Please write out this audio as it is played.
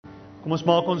Kom ons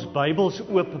maak ons Bybels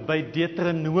oop by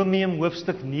Deuteronomium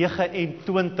hoofstuk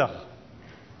 29.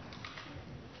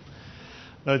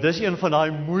 Nou, dis een van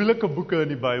daai moeilike boeke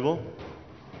in die Bybel.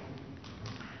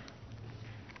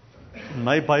 In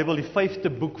my Bybel die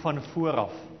 5de boek van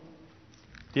vooraf.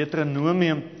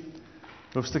 Deuteronomium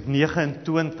hoofstuk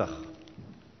 29.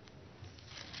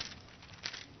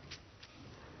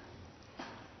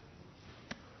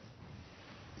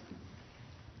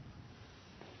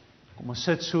 Kom ons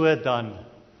sit so, dan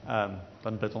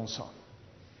bid ons saam.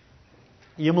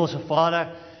 Hemelse Vader,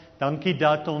 dankie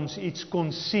dat ons iets kon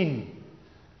sien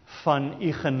van u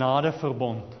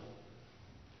genadeverbond.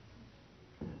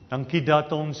 Dankie dat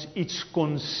ons iets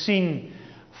kon sien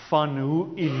van hoe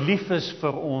u lief is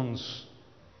vir ons.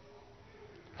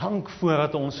 Lank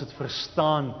voordat ons het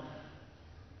verstaan,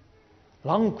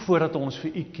 lank voordat ons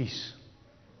vir u kies.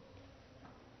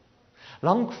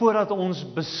 Lank voordat ons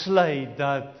besluit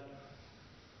dat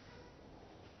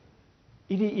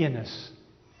u die een is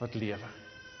wat lewe.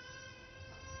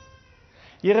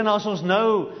 Here, en as ons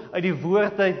nou uit die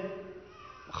woord uit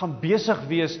gaan besig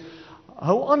wees,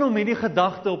 hou aan om hierdie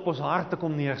gedagte op ons hart te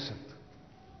kom neersit.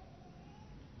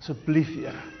 Asseblief,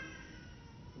 Here.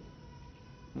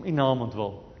 Om u naam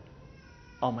ontwil.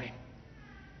 Amen.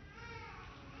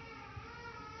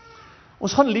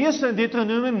 Ons gaan lees in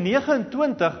Deuteronomium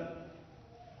 29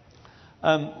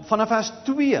 vanaf vers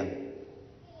 2.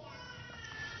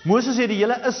 Moses het die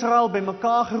hele Israel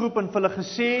bymekaar geroep en vir hulle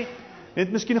gesê, net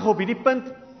miskien nog op hierdie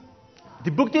punt,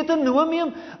 die boek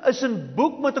Deuteronomium is 'n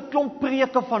boek met 'n klomp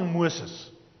preke van Moses.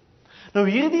 Nou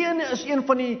hierdie een is een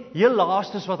van die heel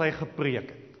laastes wat hy gepreek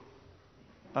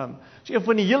het. Is een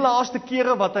van die heel laaste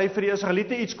kere wat hy vir die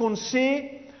Israeliete iets kon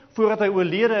sê, voordat hy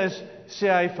oorlede is, sê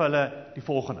hy vir hulle die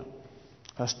volgende.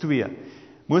 Vers 2.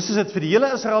 Moses het vir die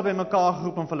hele Israel bymekaar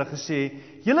geroep en vir hulle gesê,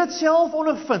 julle het self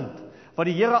ondervind wat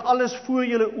die Here alles voor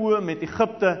julle oë met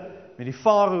Egipte, met die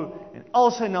Farao en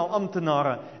al sy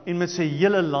amptenare en met sy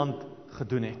hele land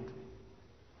gedoen het.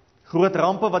 Groot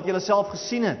rampe wat julle self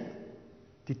gesien het,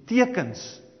 die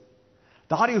tekens,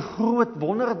 daardie groot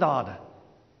wonderdade.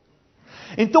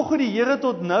 En tog het die Here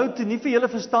tot nou toe nie vir julle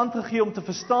verstand gegee om te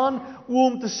verstaan, oë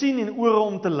om te sien en ore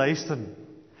om te luister.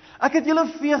 Ek het julle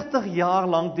 40 jaar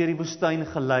lank deur die woestyn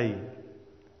gelei.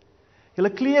 Julle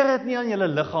klere het nie aan julle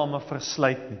liggame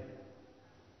verslyt nie.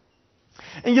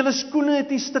 En julle skoene het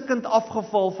nie stikkend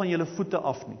afgeval van julle voete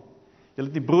af nie. Julle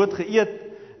het nie brood geëet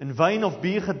en wyn of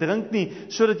bier gedrink nie,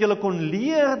 sodat julle kon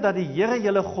leer dat die Here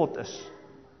julle God is.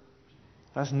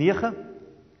 Vers 9.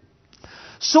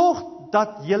 Sorg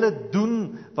dat julle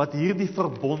doen wat hierdie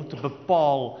verbond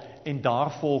bepaal en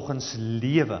daarvolgens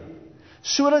lewe,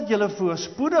 sodat julle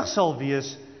voorspoedig sal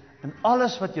wees in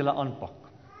alles wat julle aanpak.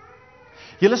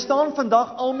 Julle staan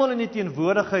vandag almal in die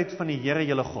teenwoordigheid van die Here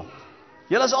julle God.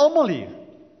 Julle is almal hier.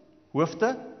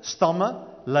 Hoofde, stamme,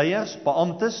 leiers,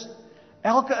 beamptes,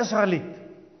 elke Israeliet,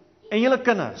 en julle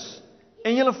kinders,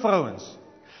 en julle vrouens,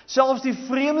 selfs die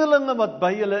vreemdelinge wat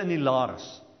by julle in die laar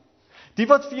is. Die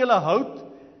wat vir julle hout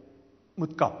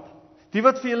moet kap, die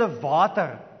wat vir julle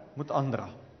water moet aandra.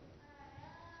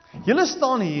 Julle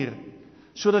staan hier,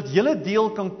 sodat julle deel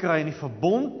kan kry in die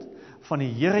verbond van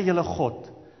die Here julle God,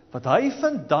 wat hy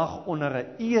vandag onder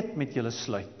 'n eed met julle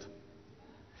sluit.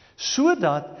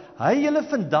 Sodat hy julle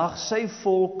vandag sy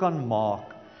volk kan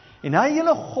maak, en hy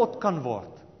julle God kan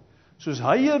word, soos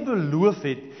hy julle beloof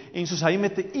het, en soos hy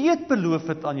met 'n eed beloof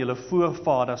het aan julle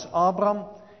voorvaders Abraham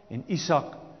en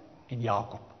Isak en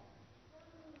Jakob.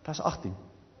 Vers 18.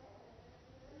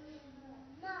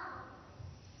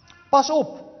 Pas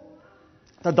op,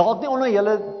 dat dalk nie onder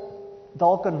julle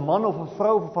dalk 'n man of 'n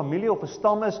vrou of 'n familie of 'n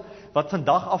stam is, wat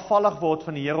vandag afvallig word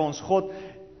van die Here ons God,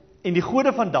 en die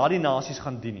gode van daardie nasies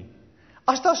gaan dien nie.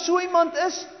 As daar so iemand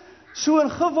is, so 'n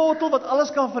gewortel wat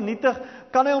alles kan vernietig,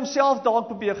 kan hy homself dalk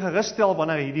probeer gerusstel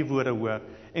wanneer hy hierdie woorde hoor,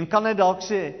 en kan hy dalk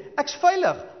sê, ek's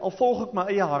veilig, al volg ek my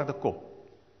eie harde kop.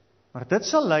 Maar dit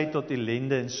sal lei tot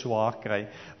ellende en swaar kry,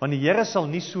 want die Here sal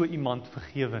nie so iemand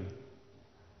vergewe nie.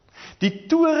 Die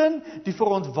toorn, die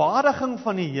verontwaardiging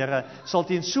van die Here sal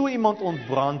teen so iemand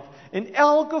ontbrand, en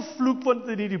elke vloek wat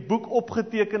in die boek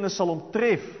opgeteken is, sal hom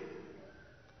tref.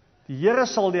 Die Here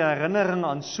sal die herinnering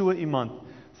aan so iemand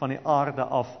van die aarde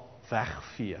af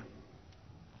wegvee.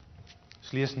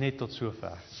 Ons lees net tot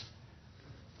sover.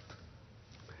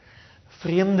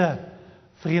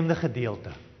 Vreemde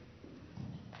gedeelte.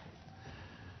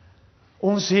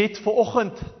 Ons het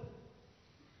vanoggend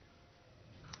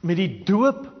met die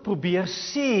doop probeer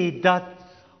sê dat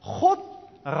God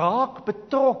raak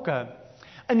betrokke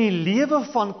in die lewe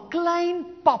van klein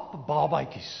pap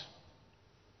babatjies.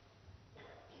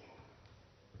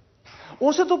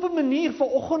 Ons het op 'n manier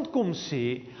vanoggend kom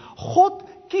sê, God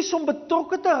kies om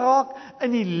betrokke te raak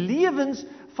in die lewens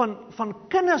van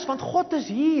kinders, want God is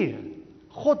hier.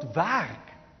 God werk.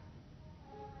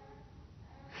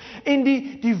 En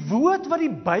die woord wat die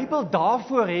Bybel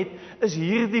daarvoor het, is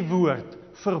hierdie woord,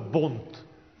 verbond.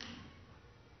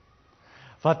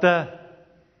 Wat 'n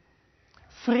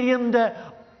vreemde,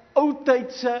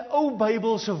 oudtydse, ou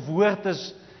Bybelse woord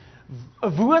is,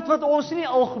 'n woord wat ons nie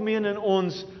algemeen in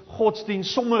ons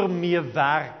godsdienst sommer mee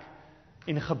werk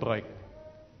en gebruik.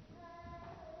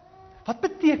 Wat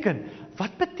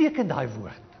beteken daai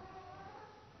woord?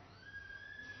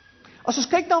 As ons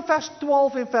kyk na vers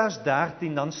 12 en vers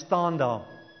 13, dan staan daar,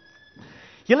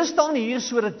 julle staan hier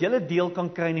sodat julle deel kan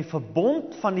kry in die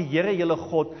verbond van die Here julle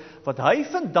God, wat hy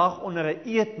vandag onder 'n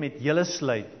eed met julle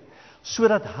sluit,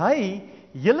 sodat hy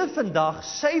julle vandag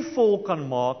sy volk kan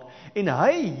maak, en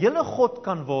hy julle God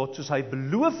kan word, soos hy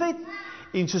beloof het,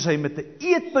 en soos hy met 'n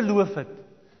eed beloof het,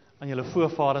 aan julle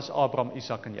voorvaders Abraham,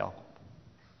 Isak en Jakob.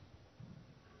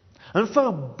 'n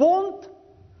verbond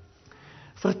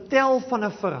vertel van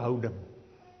 'n verhouding.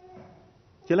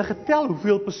 Het julle getel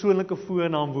hoeveel persoonlike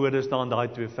voornaamwoorde is daar in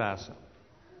daai 2 verse?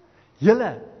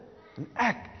 Julle, en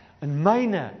ek, en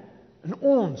myne, en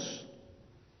ons.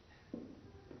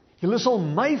 Julle sal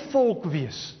my volk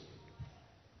wees.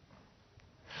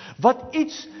 Wat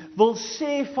iets wil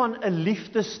sê van 'n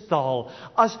liefdestaal.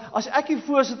 As ek hier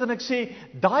voorsit en ek sê,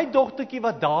 daai dogtertjie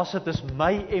wat daar sit is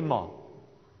my Emma.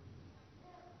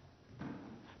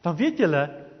 Dan weet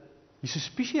julle, hier's 'n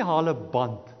spesiale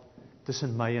band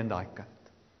tussen my en daai kind.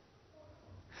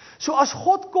 So as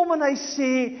God kom en hy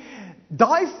sê,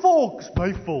 daai volk is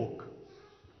my volk,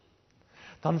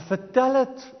 dan vertel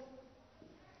dit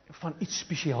van iets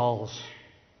spesiaals,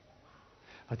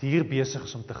 wat hier besig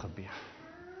is om te gebeur.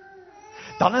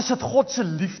 Dan is dit God se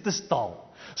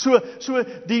liefdestaal. So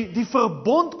die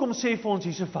verbond kom sê vir ons,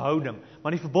 hier's 'n verhouding,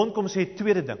 maar die verbond kom sê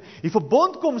tweede ding. Die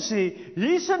verbond kom sê,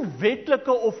 hier's 'n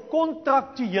wetlike of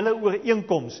kontraktuele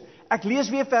ooreenkoms. Ek lees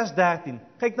weer vers 13,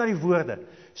 kyk na die woorde.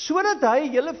 Sodat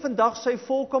hy julle vandag sy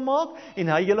volk kan maak, en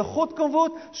hy julle God kan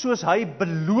word, soos hy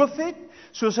beloof het,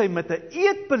 soos hy met 'n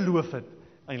eed beloof het,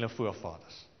 aan julle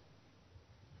voorvaders.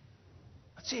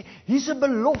 Wat sê, hier's 'n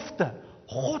belofte,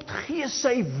 God gee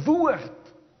sy woord.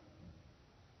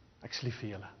 Ek is lief vir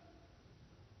julle.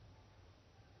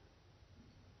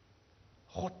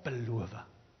 God beloof.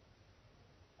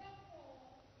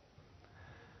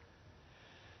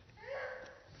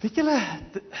 Weet julle,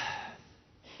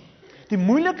 die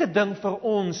moeilike ding vir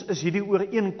ons is hierdie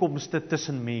ooreenkomste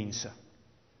tussen mense.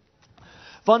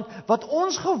 Want wat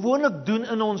ons gewoonlik doen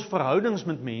in ons verhoudings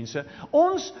met mense,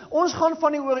 ons gaan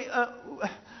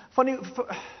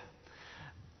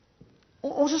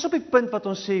ons is op die punt wat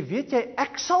ons sê, weet jy,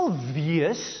 ek sal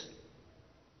wees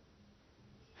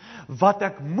wat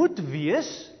ek moet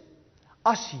wees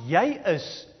as jy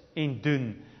is en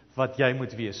doen wat jy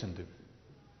moet wees en doen.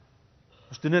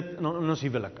 Ons doen dit in ons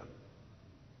huwelike.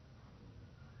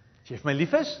 As jy vir my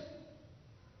lief is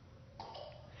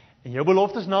en jou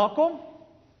beloftes nakom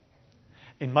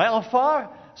en my aanvaar,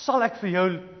 sal ek vir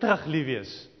jou terug lief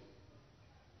wees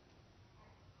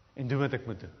en doen wat ek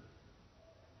moet doen.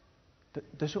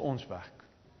 Dis hoe ons werk.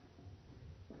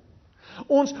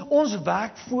 Ons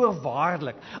werk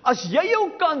voorwaardelik. As jy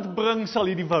jou kant bring, sal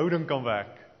hierdie verhouding kan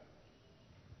werk.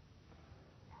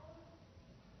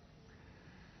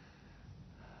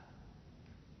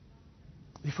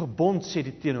 Die verbond sê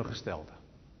die teenoorgestelde.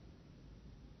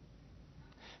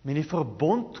 Met die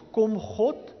verbond kom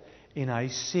God en hy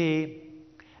sê,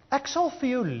 ek sal vir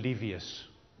jou lief wees.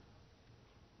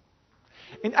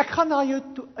 En ek gaan na jou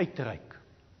toe uitreik.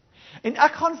 En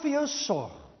ek gaan vir jou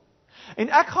sorg. En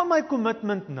ek gaan my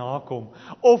kommitment nakom.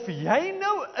 Of jy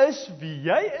nou is wie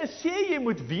jy is, sê jy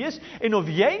moet wees, en of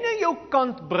jy nou jou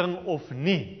kant bring of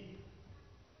nie,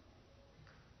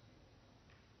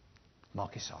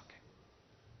 maak nie saak.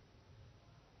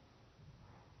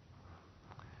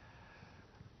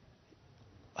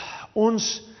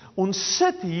 Ons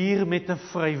sit hier met 'n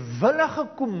vrywillige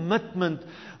kommitment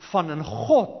van 'n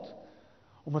God,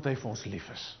 omdat hy vir ons lief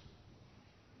is.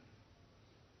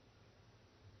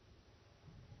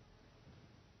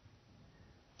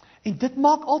 En dit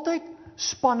maak altyd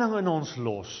spanning in ons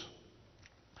los.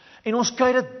 En ons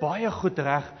kry dit baie goed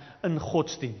reg in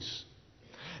godsdiens.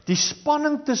 Die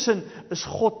spanning tussen, is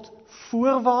God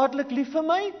voorwaardelik lief vir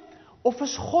my, of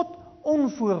is God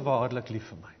onvoorwaardelik lief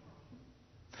vir my?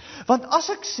 Want as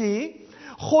ek sê,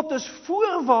 God is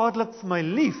voorwaardelik vir my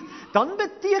lief, dan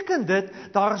beteken dit,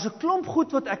 daar is 'n klomp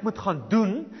goed wat ek moet gaan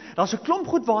doen, daar is 'n klomp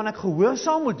goed waaraan ek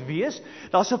gehoorsaam moet wees,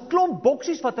 daar is 'n klomp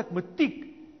boksies wat ek moet tik.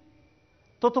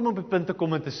 tot om op die punt te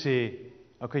kom en te sê,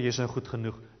 okay, jy is nou goed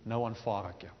genoeg, nou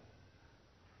aanvaar ek jou.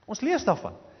 Ons lees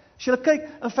daarvan. As jy kyk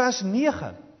in vers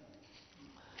 9,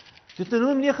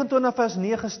 Deuteronomium 29 vers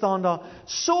 9 staan daar,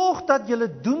 sorg dat julle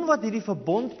doen wat hierdie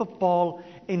verbond bepaal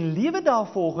en lewe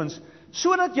daarvolgens,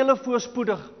 sodat julle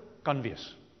voorspoedig kan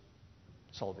wees.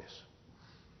 Sal wees.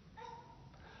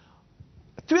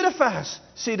 Tweede vers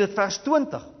sê dit vers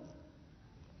 20.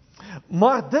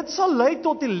 Maar dit sal lei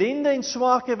tot ellende en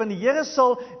swaarkry, want die Here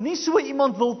sal nie so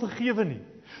iemand wil vergewe nie.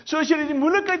 So as jy die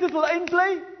moeilikheid wil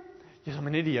uitbly, jy sal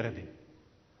maar net die Here dien.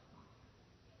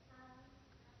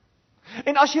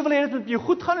 En as jy wil hê dit met jou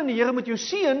goed gaan en die Here met jou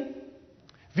seën,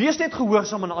 wees net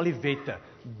gehoorsaam aan al die wette.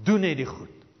 Doen net die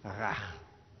goed. Reg.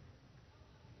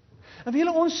 En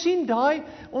julle ons sien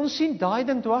daai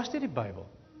ding dwars deur die Bybel.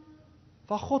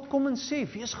 Waar God kom en sê,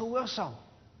 wees gehoorsaam.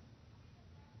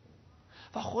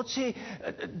 Waar God sê,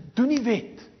 doen die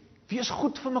wet. Wees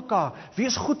goed vir mekaar,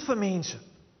 wees goed vir mense.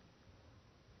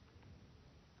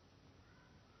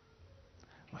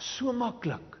 Maar so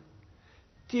maklik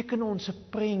teken ons 'n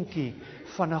prentjie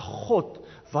van 'n God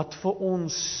wat vir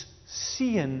ons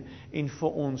seën en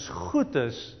vir ons goed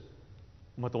is,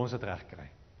 omdat ons dit reg kry.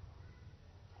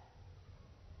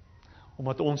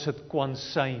 Omdat ons dit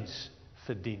kwansyns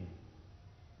verdien.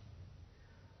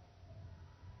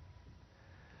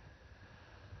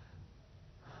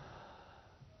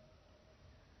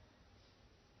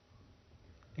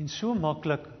 En so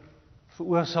maklik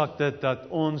veroorsaak dit dat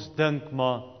ons dink,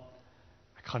 maar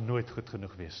ek gaan nooit goed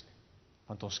genoeg wees nie,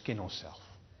 want ons ken onsself.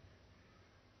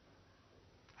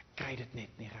 Ek kry dit net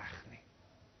nie reg nie.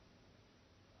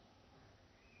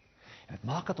 En dit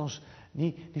maak dat ons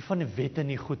nie van die wette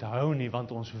nie goed hou nie,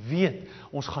 want ons weet,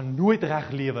 ons gaan nooit reg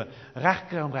lewe, reg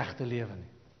kry om reg te lewe nie.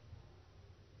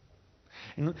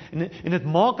 En dit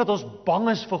maak dat ons bang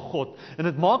is vir God, en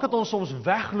dit maak dat ons soms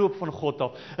wegloop van God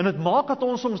af, en dit maak dat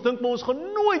ons soms dink, maar ons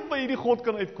gaan nooit by hierdie God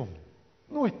kan uitkom.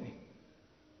 Nooit nie.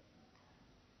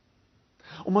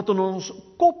 Omdat in ons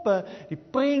koppe die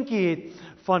prentjie het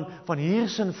van hier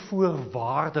is 'n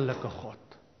voorwaardelike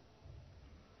God.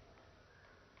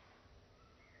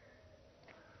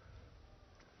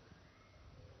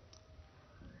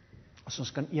 As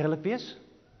ons kan eerlik wees,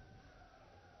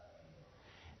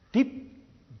 diep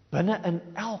binne in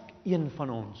elkeen van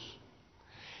ons,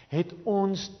 het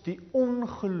ons die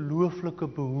ongelooflike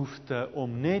behoefte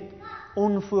om net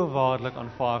onvoorwaardelik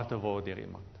aanvaar te word deur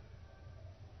iemand.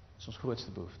 Dit is ons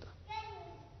grootste behoefte.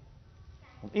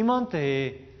 Om iemand te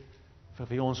hê vir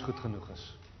wie ons goed genoeg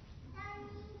is.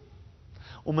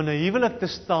 Om in 'n huwelik te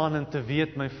staan en te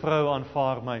weet my vrou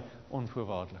aanvaar my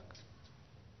onvoorwaardelik.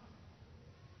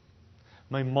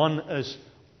 My man is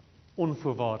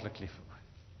onvoorwaardelik lief vir my.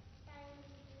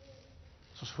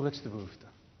 Dit is ons grootste behoefte.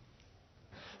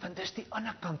 Want dis die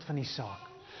ander kant van die saak.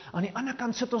 Aan die ander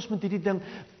kant sit ons met hierdie ding,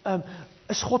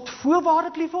 is God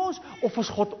voorwaardelik lief vir ons, of is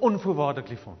God onvoorwaardelik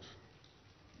lief vir ons?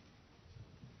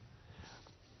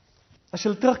 As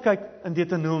jy terugkyk in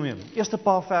Deuteronomium, eerste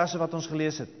paar verse wat ons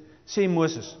gelees het, sê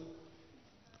Moses,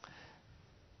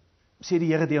 sê die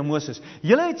Here deur Moses,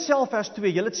 julle het self, vers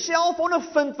 2, julle het self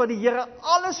ondervind wat die Here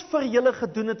alles vir julle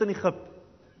gedoen het in Egipte.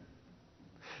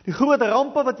 Die groot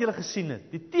rampe wat julle gesien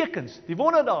het, die tekens, die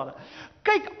wonderdade.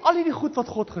 Kyk al die goed wat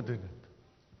God gedoen het.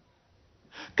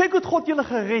 Kyk hoe God julle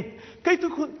gered.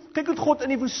 Kyk hoe God in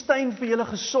die woestyn vir julle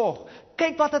gesorg.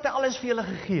 Kyk wat het hy alles vir julle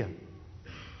gegee.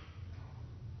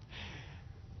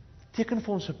 Teken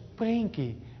vir ons 'n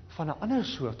prentjie van 'n ander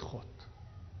soort God.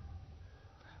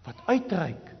 Wat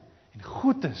uitreik en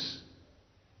goed is.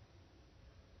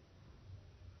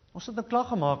 Ons het nou klaar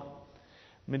gemaak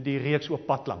met die reeks oop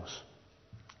pad langs.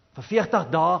 Vir 40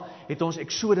 dae het ons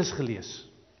Exodus gelees.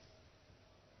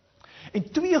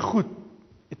 En twee goed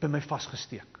het by my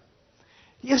vasgesteek.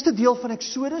 Die eerste deel van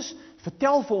Exodus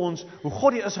vertel vir ons hoe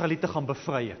God die Israeliete gaan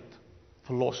bevry het.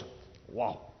 Verlos het.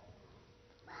 Wow.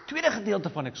 Tweede gedeelte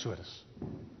van Exodus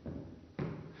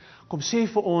kom sê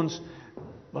vir ons,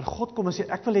 want God kom en sê,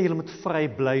 ek wil hê julle moet vry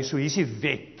bly, so hier is die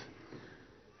wet.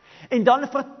 En dan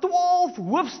vir 12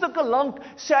 hoofstukke lank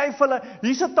sê hy vir hulle,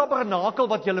 hier is 'n tabernakel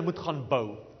wat julle moet gaan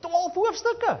bou. 12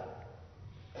 hoofstukke.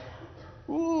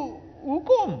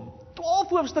 Hoekom? 12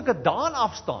 hoofstukke daan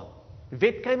afstaan. Die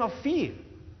wet kry maar 4.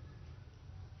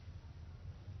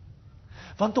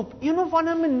 Want op een of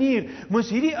ander manier moes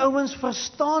hierdie ouens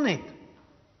verstaan het.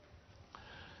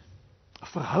 'n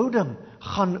Verhouding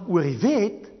gaan oor die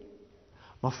wet,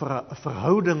 maar vir 'n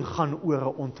verhouding gaan oor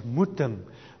 'n ontmoeting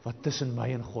wat tussen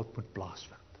my en God moet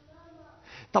plaasvind.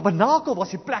 Tabernakel was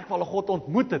die plek waar hulle God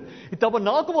ontmoet het. Die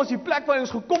tabernakel was die plek waar hy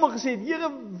ons gekom en gesê het,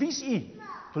 Here, wie is U?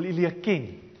 Wil U leer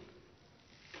ken?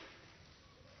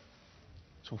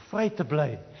 om vry te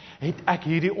bly, het ek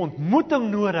hierdie ontmoeting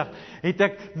nodig, het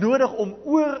ek nodig om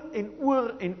oor en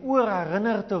oor en oor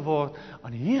herinner te word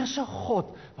aan hier's 'n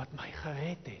God wat my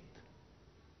gered het.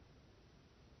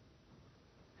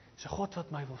 Dis 'n God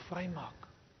wat my wil vrymaak.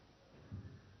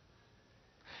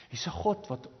 Dis 'n God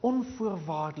wat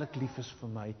onvoorwaardelik lief is vir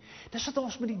my. Dis wat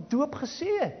ons met die doop gesê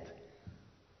het.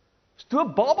 Dis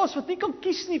doop babas wat nie kan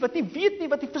kies nie, wat nie weet nie,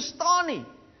 wat nie verstaan nie.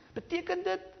 Beteken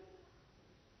dit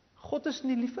God is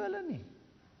nie lief vir hulle nie?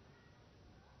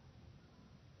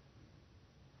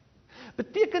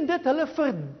 Beteken dit hulle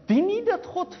verdien nie dat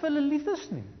God vir hulle lief is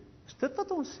nie? Is dit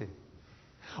wat ons sê?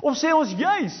 Of sê ons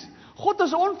juis, God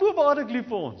is onvoorwaardelik lief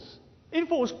vir ons en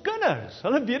vir ons kinders.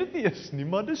 Hulle weet dit nie eens nie,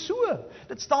 maar dit is so.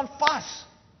 Dit staan vas.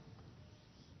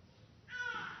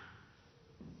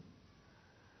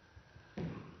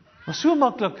 Maar so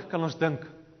maklik kan ons dink,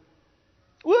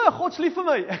 o, God is lief vir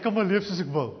my, ek kan maar leef soos ek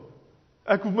wil.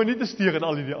 Ek hoef my nie te steur in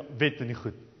al die wet en die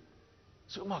goed.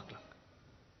 So maklik.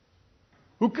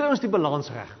 Hoe kry ons die balans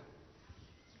reg?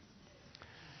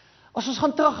 As ons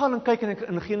gaan teruggaan en kyk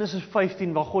in Genesis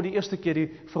 15, waar God die eerste keer die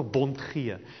verbond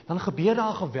gee, dan gebeur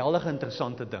daar 'n geweldige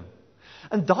interessante ding.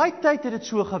 In daai tyd het dit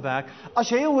so gewerk, as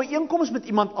jy 'n ooreenkoms met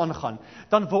iemand aangaan,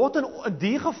 dan word 'n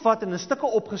dier gevat en in stukke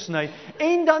opgesny,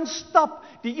 en dan stap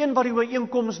die een wat die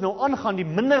ooreenkoms nou aangaan, die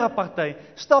mindere party,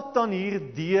 stap dan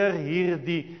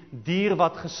hierdie dier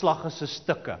wat geslag is se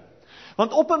stukke.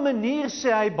 Want op 'n manier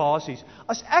sê hy basies,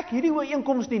 as ek hierdie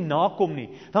ooreenkoms nie nakom nie,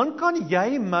 dan kan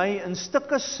jy my in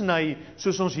stukke sny,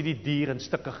 soos ons hierdie dier in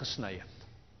stukke gesny het.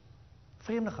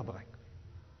 Vreemde gebruik.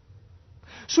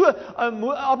 So,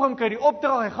 Abraham kry die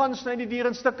opdrag, hy gaan sny die dier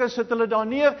in stukke, sit hulle daar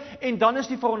neer, en dan is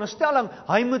die veronderstelling,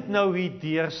 hy moet nou hier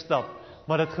deurstap,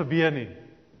 maar dit gebeur nie.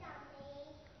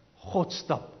 God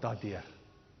stap daardeur.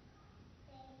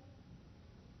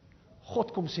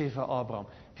 God kom sê vir Abraham,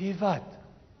 weet jy wat?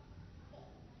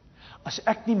 As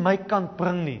ek nie my kant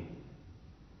bring nie,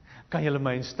 kan julle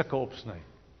my in stukke opsny.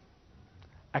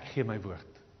 Ek gee my woord.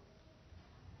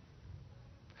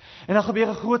 En dan gebeur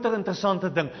 'n groter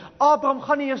interessante ding. Abraham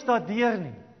gaan nie eers daardeur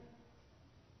nie.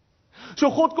 So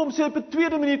God kom sê op 'n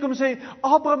tweede manier, kom sê,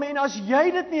 Abraham, en as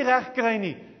jy dit nie reg kry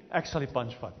nie, ek sal die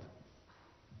punch vat.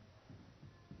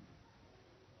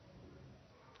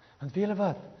 Want weet julle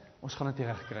wat? Ons gaan dit nie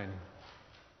reg kry nie.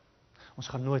 Ons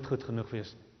gaan nooit goed genoeg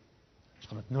wees nie. Ons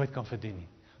gaan dit nooit kan verdien nie.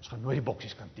 Ons gaan nooit die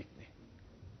boksies kan tik nie.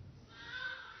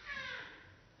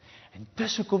 En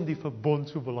dis hoekom die verbond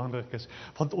so belangrik is,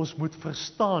 want ons moet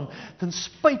verstaan, ten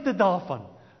spyte daarvan,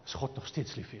 is God nog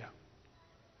steeds lief vir jou.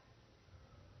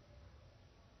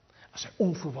 Is hy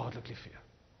onvoorwaardelik lief vir jou.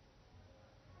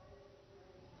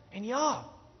 En ja,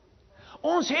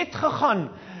 ons het gegaan,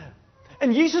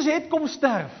 en Jesus het kom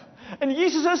sterf, en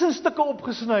Jesus is in stukke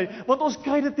opgesny, want ons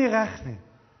kry dit nie reg nie.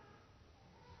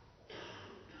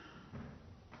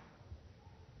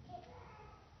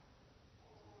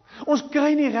 Ons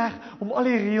kry nie reg om al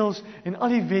die reëls en al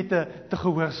die wette te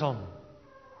gehoorsaam.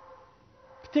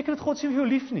 Beteken dit God sê vir jou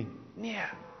lief nie? Nee.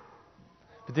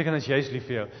 Beteken dat jy is lief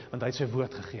vir jou, want hy het sy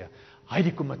woord gegee. Hy het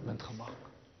die kommitment gemaak.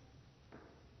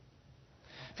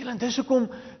 En dis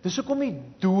hoekom die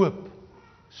doop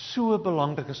so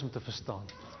belangrik is om te verstaan.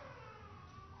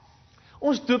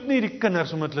 Ons doop nie die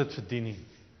kinders omdat hulle dit verdien nie.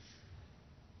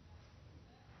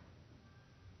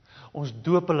 Ons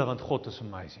doop hulle want God is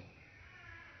amazing.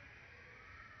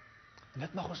 En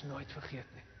dit mag ons nooit vergeet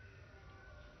nie.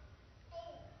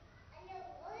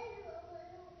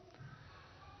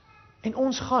 En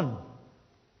ons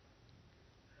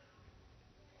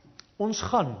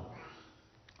gaan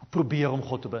probeer om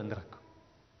God te beïndruk.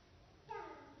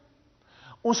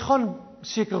 Ons gaan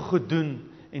seker goed doen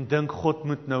en dink God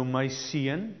moet nou my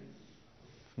seën,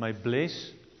 my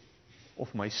bless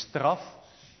of my straf.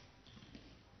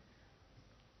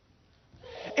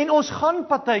 En ons gaan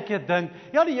partykeer dink,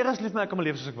 ja, die Here is lief vir my, ek kan maar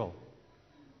leef soos ek wil.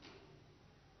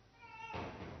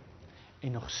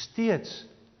 En nog steeds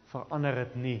verander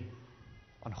dit nie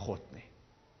aan God nie.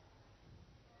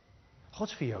 God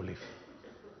is vir jou lief.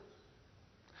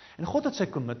 En God het sy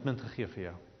kommitment gegee vir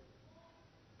jou.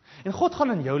 En God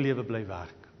gaan in jou lewe bly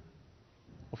werk.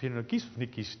 Of jy nou kies of nie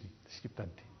kies nie, dis die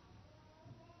punt nie.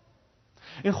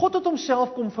 En God het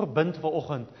homself kom verbind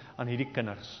vanoggend aan hierdie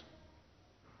kinders.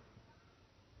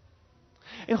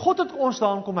 En God het ons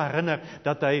daaraan kom herinner,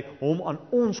 dat hy hom aan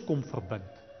ons kom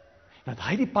verbind. En dat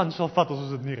hy die pan sal vat as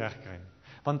ons dit nie reg kry nie.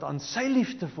 Want aan sy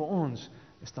liefde vir ons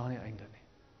is daar nie einde nie.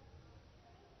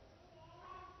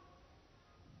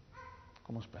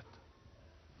 Kom ons bid.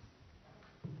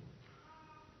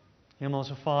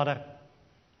 Hemelse Vader,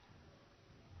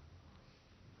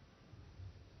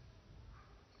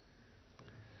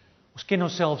 ons ken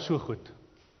onsself so goed.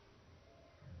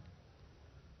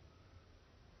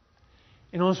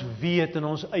 En ons weet in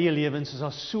ons eie lewens is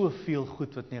daar soveel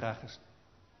goed wat nie reg is nie.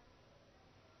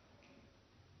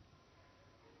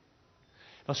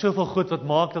 Daar is soveel goed wat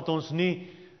maak dat ons nie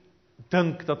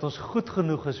dink dat ons goed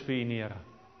genoeg is vir U, Here.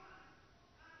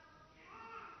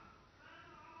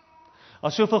 Daar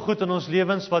is soveel goed in ons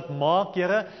lewens wat maak,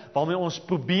 Here, waarmee ons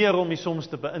probeer om U soms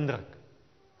te beïndruk.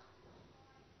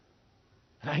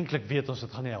 En eintlik weet ons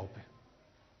dit gaan nie help nie.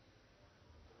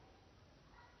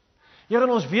 Here,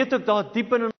 en ons weet ook daar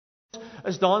diep in ons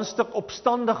is daar 'n stuk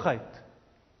opstandigheid.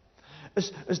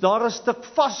 Is daar 'n stuk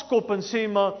vaskop en sê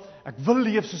maar ek wil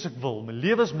leef soos ek wil, my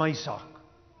lewe is my saak.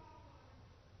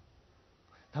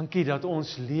 Dankie dat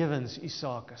ons lewens U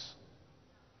saak is.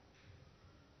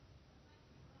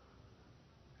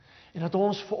 En dat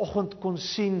ons vanoggend kon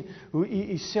sien hoe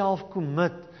U Uself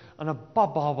commit aan 'n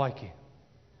papbabatjie.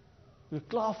 Hoe U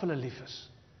klaar vir hulle lief is.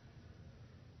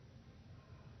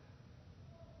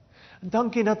 En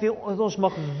dankie dat ons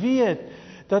mag weet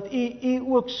dat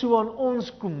U ook so aan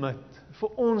ons commit, vir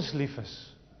ons lief is.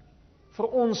 Vir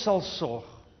ons sal sorg.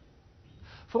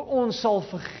 Vir ons sal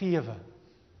vergewe.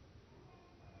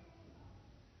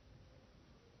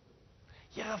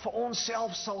 Here, vir ons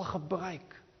self sal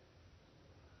gebruik.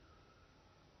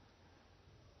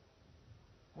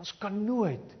 Ons kan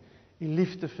nooit U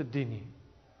liefde verdien nie.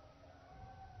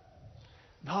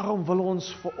 Daarom wil ons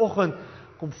vanoggend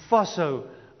kom vashou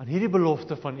aan hierdie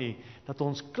belofte van U, dat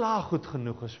ons klaar goed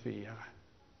genoeg is vir U, Here.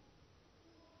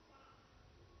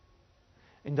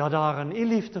 En dat daar in U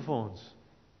liefde vir ons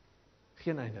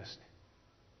geen einde is nie.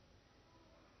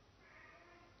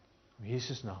 In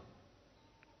Jesus naam.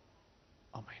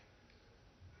 Amen.